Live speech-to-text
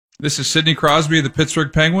This is Sidney Crosby of the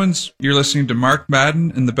Pittsburgh Penguins. You're listening to Mark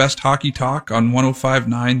Madden and the best hockey talk on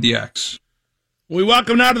 105.9 The X. We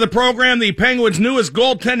welcome now to the program the Penguins' newest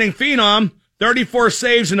goaltending phenom, 34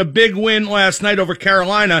 saves and a big win last night over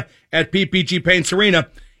Carolina at PPG Paints Arena.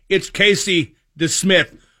 It's Casey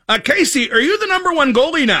DeSmith. Casey, are you the number one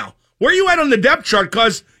goalie now? Where are you at on the depth chart?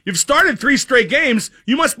 Because you've started 3 straight games.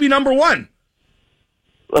 You must be number one.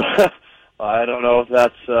 I don't know if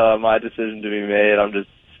that's my decision to be made. I'm just,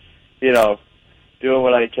 doing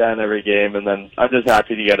what I can every game, and then I'm just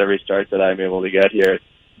happy to get every start that I'm able to get here.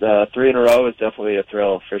 The 3 in a row is definitely a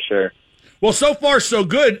thrill, for sure. Well, so far so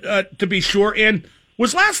good, to be sure. And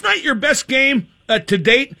was last night your best game to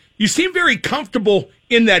date? You seem very comfortable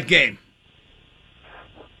in that game.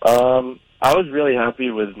 I was really happy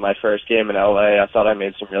with my first game in LA. I thought I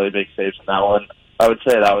made some really big saves in that one. I would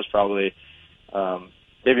say that was probably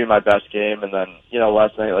maybe my best game. And then,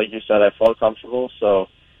 last night, like you said, I felt comfortable. So,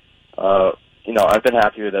 I've been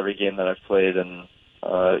happy with every game that I've played. And,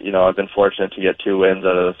 I've been fortunate to get 2 wins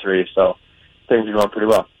out of the 3. So things are going pretty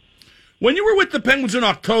well. When you were with the Penguins in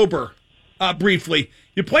October, briefly,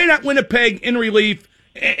 you played at Winnipeg in relief,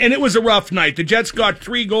 and it was a rough night. The Jets got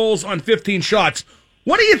 3 goals on 15 shots.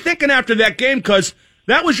 What are you thinking after that game? Because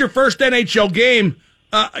that was your first NHL game,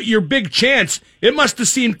 your big chance. It must have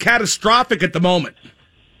seemed catastrophic at the moment.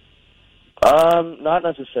 Not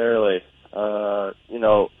necessarily.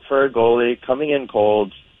 For a goalie, coming in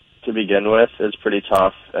cold to begin with is pretty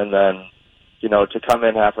tough. And then, to come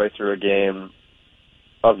in halfway through a game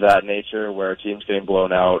of that nature where a team's getting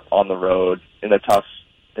blown out on the road in a tough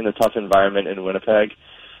environment in Winnipeg,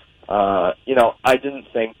 I didn't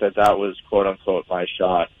think that was quote unquote my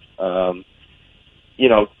shot. The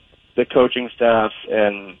coaching staff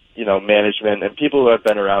and, management and people who have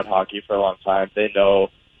been around hockey for a long time, they know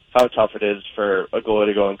how tough it is for a goalie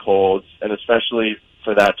to go in cold, and especially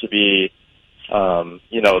for that to be,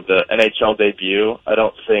 the NHL debut. I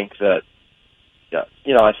don't think that,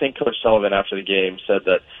 I think Coach Sullivan after the game said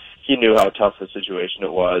that he knew how tough the situation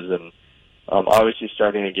it was, and obviously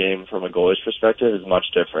starting a game from a goalie's perspective is much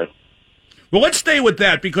different. Well, let's stay with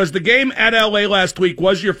that because the game at LA last week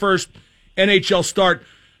was your first NHL start.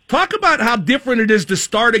 Talk about how different it is to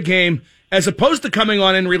start a game as opposed to coming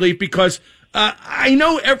on in relief because I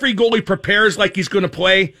know every goalie prepares like he's going to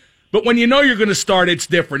play, but when you know you're going to start, it's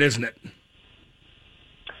different, isn't it?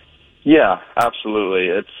 Yeah, absolutely.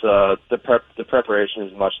 It's the preparation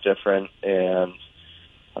is much different, and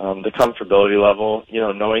the comfortability level,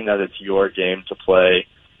 knowing that it's your game to play,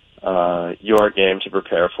 your game to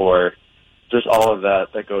prepare for, just all of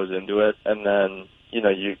that goes into it. And then,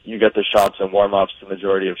 you get the shots and warm-ups, the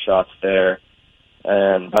majority of shots there.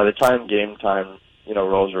 And by the time game time,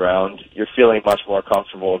 rolls around, you're feeling much more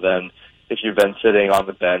comfortable than if you've been sitting on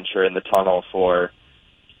the bench or in the tunnel for,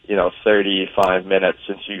 35 minutes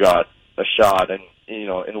since you got a shot. And,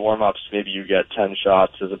 in warm-ups, maybe you get 10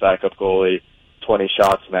 shots as a backup goalie, 20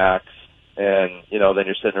 shots max. And, then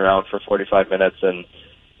you're sitting around for 45 minutes and,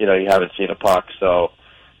 you haven't seen a puck. So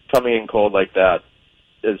coming in cold like that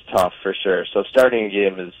is tough for sure. So starting a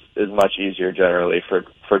game is much easier generally for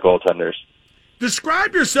goaltenders.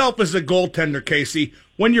 Describe yourself as a goaltender, Casey.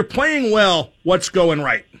 When you're playing well, what's going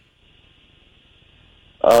right?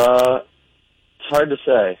 It's hard to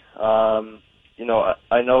say.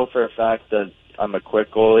 I know for a fact that I'm a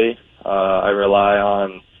quick goalie. I rely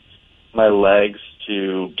on my legs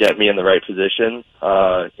to get me in the right position.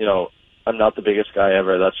 I'm not the biggest guy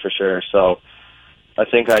ever, that's for sure. So I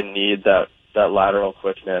think I need that lateral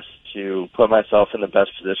quickness to put myself in the best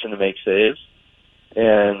position to make saves.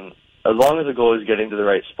 And as long as the goalie is getting to the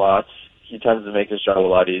right spots, he tends to make his job a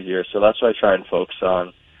lot easier. So that's what I try and focus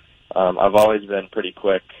on. I've always been pretty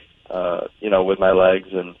quick, with my legs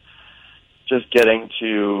and just getting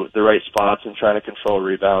to the right spots and trying to control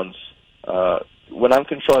rebounds. When I'm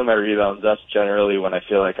controlling my rebounds, that's generally when I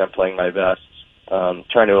feel like I'm playing my best,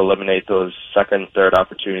 trying to eliminate those second, third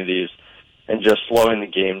opportunities and just slowing the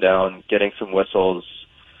game down, getting some whistles,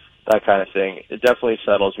 that kind of thing. It definitely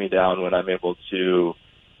settles me down when I'm able to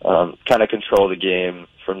kind of control the game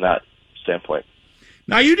from that standpoint.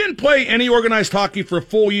 Now, you didn't play any organized hockey for a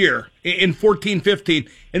full year in 14-15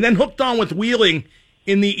 and then hooked on with Wheeling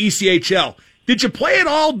in the ECHL. Did you play at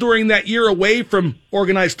all during that year away from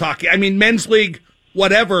organized hockey? I mean, men's league,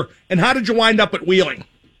 whatever. And how did you wind up at Wheeling?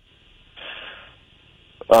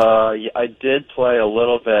 I did play a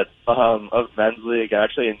little bit of men's league,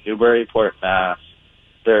 actually in Newburyport, Mass.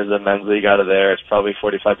 There's a men's league out of there. It's probably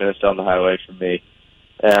 45 minutes down the highway from me.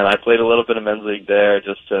 And I played a little bit of men's league there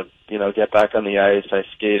just to, get back on the ice. I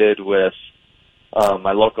skated with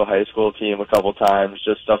my local high school team a couple times,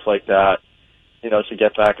 just stuff like that. to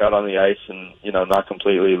get back out on the ice and, not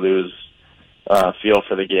completely lose feel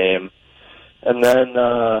for the game. And then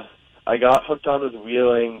I got hooked on with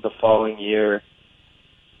wheeling the following year.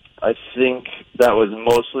 I think that was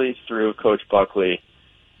mostly through Coach Buckley.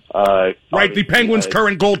 Right, the Penguins'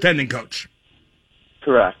 current goaltending coach.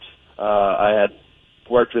 Correct. I had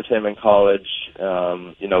worked with him in college.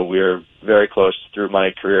 We were very close through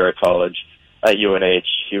my career at college at UNH.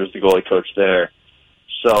 He was the goalie coach there.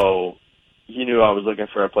 So he knew I was looking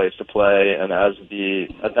for a place to play, and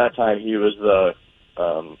at that time he was the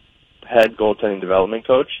head goaltending development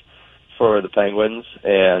coach for the Penguins,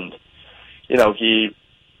 and he,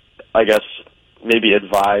 I guess, maybe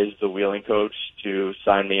advised the wheeling coach to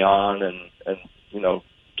sign me on, and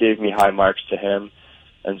gave me high marks to him.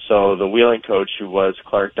 And so the wheeling coach, who was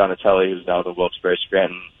Clark Donatelli, who's now the Wilkes-Barre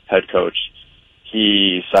Scranton head coach,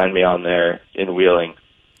 he signed me on there in wheeling.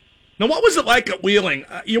 Now, what was it like at Wheeling?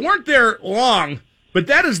 You weren't there long, but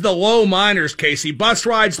that is the low minors, Casey. Bus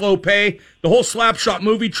rides, low pay, the whole Slapshot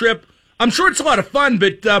movie trip. I'm sure it's a lot of fun,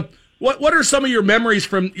 but what are some of your memories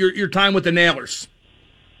from your time with the Nailers?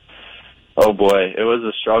 Oh, boy. It was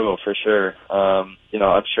a struggle for sure. I'm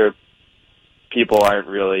sure people aren't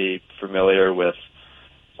really familiar with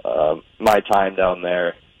my time down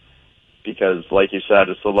there because, like you said,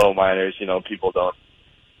 it's the low minors. People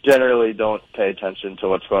generally don't pay attention to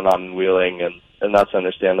what's going on in Wheeling, and that's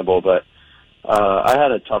understandable. But I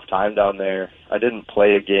had a tough time down there. I didn't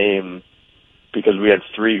play a game because we had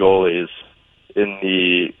 3 goalies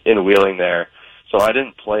in Wheeling there. So I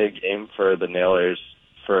didn't play a game for the Nailers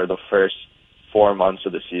for the first 4 months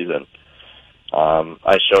of the season.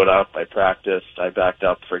 I showed up, I practiced, I backed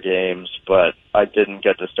up for games, but I didn't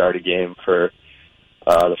get to start a game for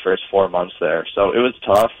the first 4 months there. So it was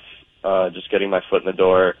tough. Just getting my foot in the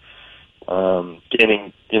door,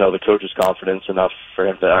 gaining, the coach's confidence enough for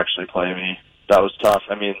him to actually play me. That was tough.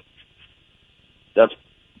 I mean, that's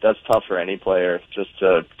tough for any player, just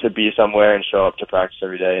to be somewhere and show up to practice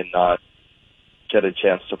every day and not get a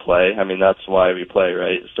chance to play. I mean, that's why we play,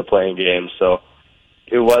 right? Is to play in games. So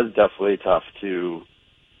it was definitely tough to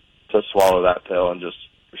swallow that pill and just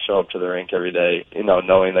show up to the rink every day,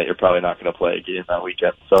 knowing that you're probably not going to play a game that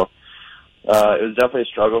weekend. So it was definitely a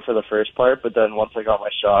struggle for the first part, but then once I got my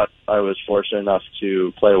shot, I was fortunate enough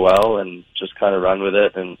to play well and just kind of run with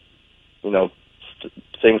it, and,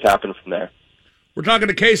 things happened from there. We're talking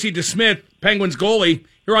to Casey DeSmith, Penguins goalie.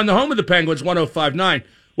 You're on the home of the Penguins, 105.9.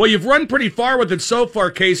 Well, you've run pretty far with it so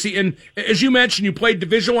far, Casey, and as you mentioned, you played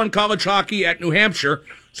Division I college hockey at New Hampshire,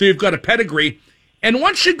 so you've got a pedigree. And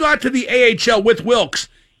once you got to the AHL with Wilkes,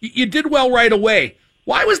 you did well right away.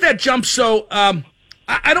 Why was that jump so...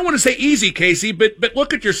 I don't want to say easy, Casey, but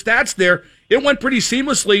look at your stats there. It went pretty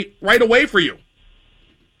seamlessly right away for you.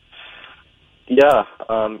 Yeah,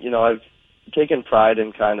 I've taken pride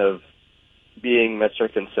in kind of being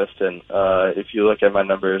Mr. Consistent. If you look at my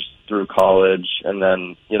numbers through college and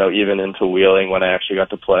then, even into Wheeling when I actually got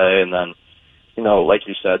to play, and then, like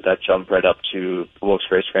you said, that jump right up to the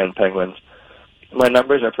Wilkes-Barre Scranton Penguins, my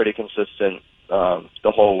numbers are pretty consistent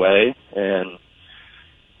the whole way, and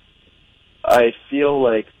I feel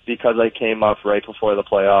like because I came up right before the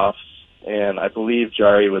playoffs, and I believe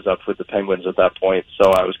Jari was up with the Penguins at that point, so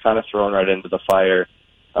I was kind of thrown right into the fire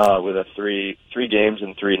with a three games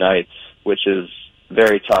in 3 nights, which is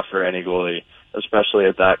very tough for any goalie, especially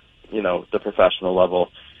at that, the professional level.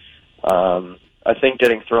 I think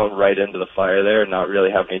getting thrown right into the fire there and not really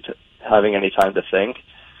having any time to think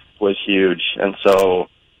was huge, and so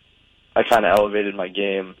I kind of elevated my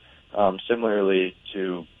game similarly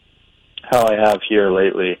to how I have here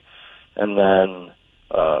lately. And then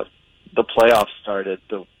the playoffs started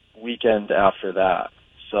the weekend after that.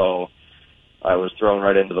 So I was thrown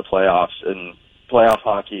right into the playoffs. And playoff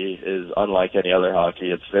hockey is unlike any other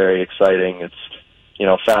hockey. It's very exciting. It's,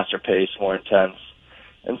 faster pace, more intense.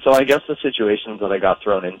 And so I guess the situations that I got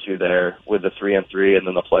thrown into there with the 3-on-3 and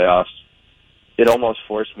then the playoffs, it almost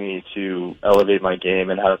forced me to elevate my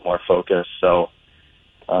game and have more focus. So,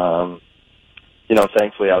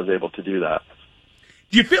 thankfully I was able to do that.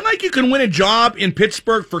 Do you feel like you can win a job in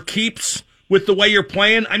Pittsburgh for keeps with the way you're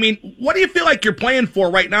playing? I mean, what do you feel like you're playing for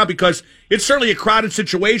right now? Because it's certainly a crowded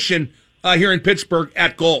situation here in Pittsburgh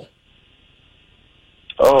at goal.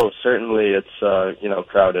 Oh, certainly it's,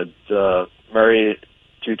 crowded. Murray,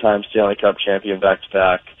 2-time Stanley Cup champion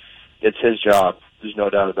back-to-back. It's his job. There's no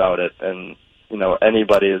doubt about it. And,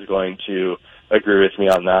 anybody is going to agree with me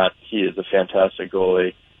on that. He is a fantastic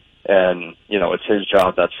goalie. And, it's his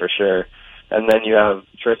job, that's for sure. And then you have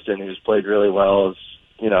Tristan, who's played really well,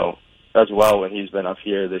 as well when he's been up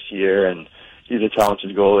here this year. And he's a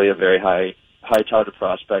talented goalie, a very high high touted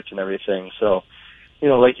prospect and everything. So,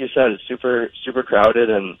 like you said, it's super crowded,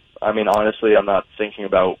 and I mean, honestly, I'm not thinking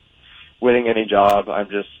about winning any job. I'm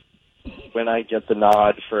just, when I get the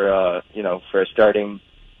nod for for starting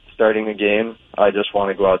the game, I just want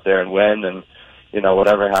to go out there and win, and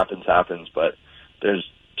whatever happens. But there's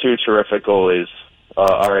two terrific goalies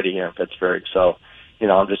already here in Pittsburgh, so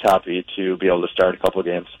I'm just happy to be able to start a couple of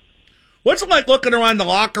games. What's it like looking around the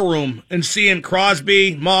locker room and seeing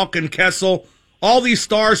Crosby, Malkin, Kessel, all these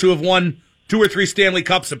stars who have won 2 or 3 Stanley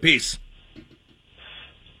Cups apiece?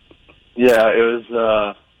 Yeah, it was,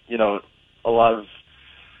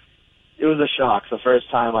 it was a shock. The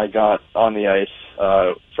first time I got on the ice,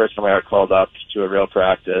 first time I got called up to a real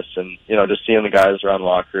practice, and, just seeing the guys around the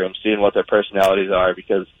locker room, seeing what their personalities are,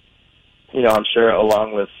 because, I'm sure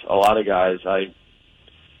along with a lot of guys,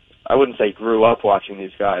 I wouldn't say grew up watching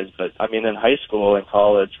these guys, but I mean, in high school and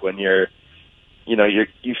college, when you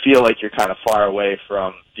feel like you're kind of far away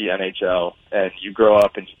from the NHL, and you grow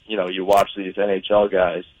up and, you watch these NHL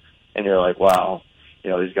guys, and you're like, wow,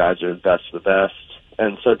 these guys are the best of the best.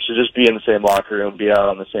 And so to just be in the same locker room, be out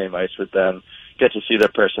on the same ice with them, get to see their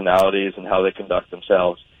personalities and how they conduct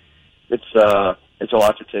themselves, it's a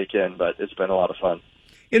lot to take in, but it's been a lot of fun.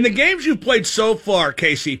 In the games you've played so far,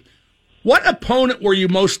 Casey, what opponent were you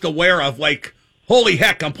most aware of? Like, holy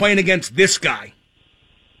heck, I'm playing against this guy.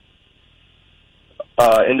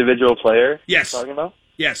 Individual player? Yes. You're talking about?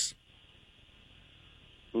 Yes.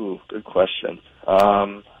 Ooh, good question.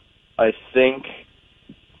 I think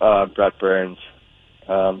Brent Burns.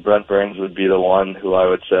 Brent Burns would be the one who I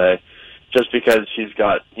would say, just because he's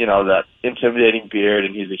got, that intimidating beard,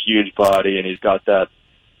 and he's a huge body, and he's got that,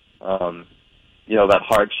 that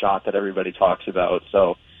hard shot that everybody talks about.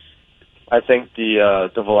 So I think the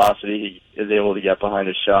velocity he is able to get behind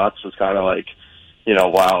his shots was kind of like,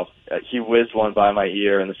 wow. He whizzed one by my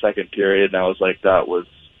ear in the second period, and I was like, that was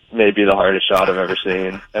maybe the hardest shot I've ever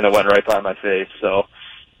seen, and it went right by my face. So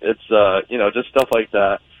it's, just stuff like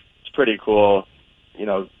that. It's pretty cool.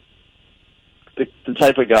 The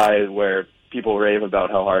type of guy where people rave about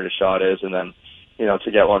how hard a shot is, and then,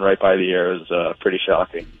 to get one right by the ear is pretty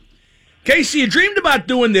shocking. Casey, you dreamed about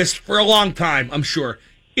doing this for a long time, I'm sure.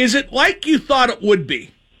 Is it like you thought it would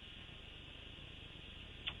be?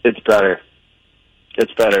 It's better.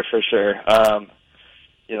 It's better for sure.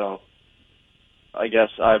 I guess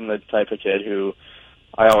I'm the type of kid who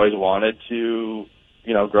I always wanted to,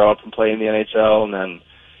 grow up and play in the NHL, and then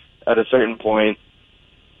at a certain point,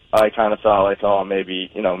 I kind of thought like, oh, maybe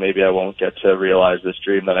I won't get to realize this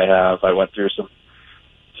dream that I have. I went through some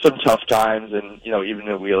tough times, and, even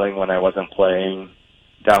in Wheeling when I wasn't playing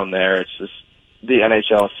down there, it's just, the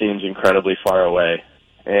NHL seems incredibly far away.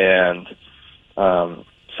 And,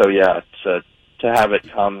 so yeah, to have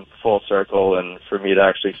it come full circle, and for me to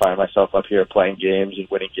actually find myself up here playing games and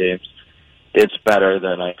winning games, it's better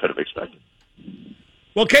than I could have expected.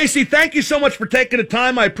 Well, Casey, thank you so much for taking the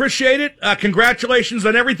time. I appreciate it. Congratulations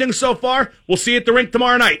on everything so far. We'll see you at the rink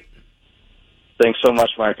tomorrow night. Thanks so much,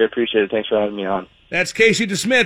 Mark. I appreciate it. Thanks for having me on. That's Casey DeSmith.